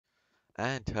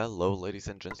And hello ladies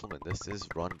and gentlemen, this is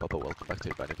Ron Bubba, welcome back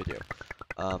to a brand new video.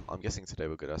 I'm guessing today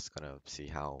we're just gonna see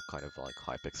how kind of like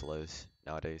Hypixel is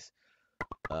nowadays.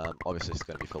 Obviously it's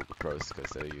gonna be filled with pros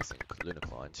because they're using Luna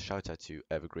clients. Shout out to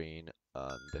Evergreen,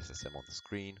 this is him on the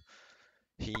screen.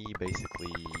 He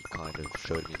basically kind of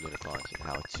showed me Luna clients and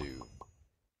how to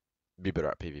be better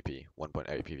at PvP,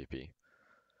 1.8 PvP.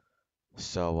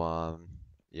 So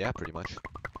yeah, pretty much.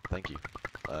 Thank you.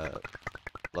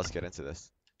 Let's get into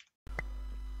this.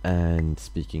 And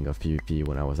speaking of PvP,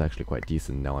 when I was actually quite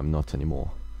decent, now I'm not anymore.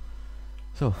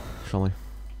 So, shall we?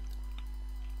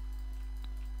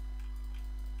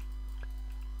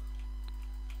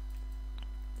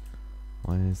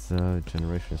 Why is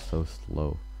generation so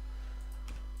slow?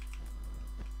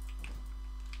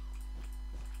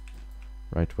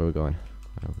 Right, where are we going?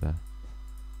 Over there.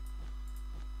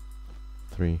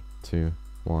 3, 2,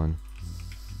 1,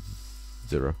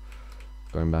 0.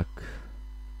 Going back.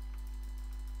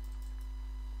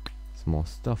 Some more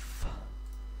stuff.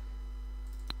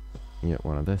 Get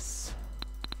one of this.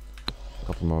 A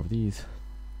couple more of these.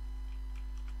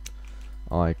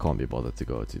 I can't be bothered to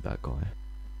go to that guy.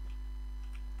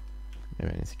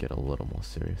 Maybe I need to get a little more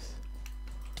serious.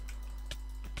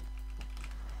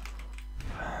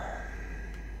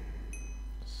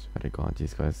 Swear to God,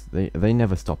 these guys, they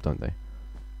never stop, don't they?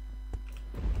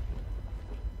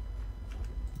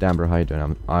 Damn bro, how you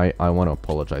doing? I want to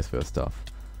apologize for your stuff.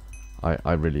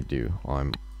 I really do.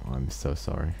 I'm so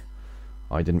sorry.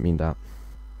 I didn't mean that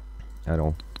at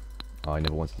all. I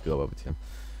never wanted to go over to him.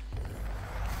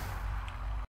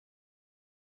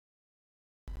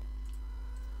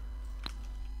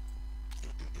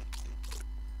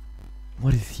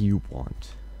 What does he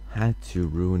want? Had to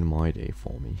ruin my day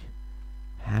for me.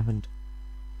 Haven't.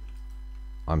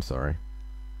 I'm sorry.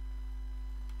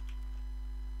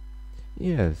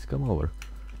 Yes, come over.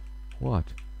 What?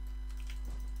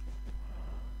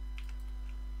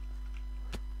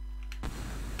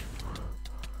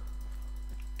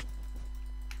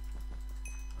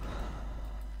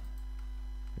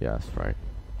 Yeah, that's right.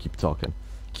 Keep talking.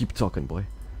 Keep talking, boy.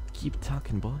 Keep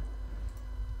talking, boy.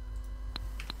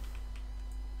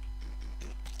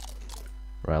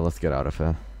 Right, let's get out of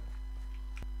here.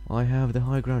 I have the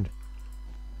high ground.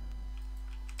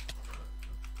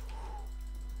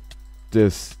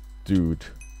 This dude.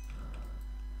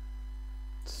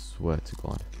 Swear to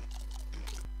God.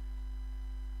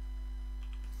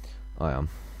 I am.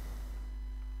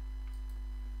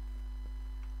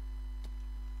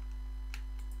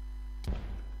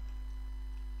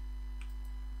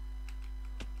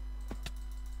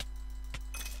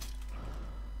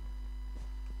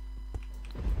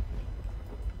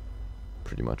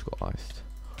 Pretty much got iced.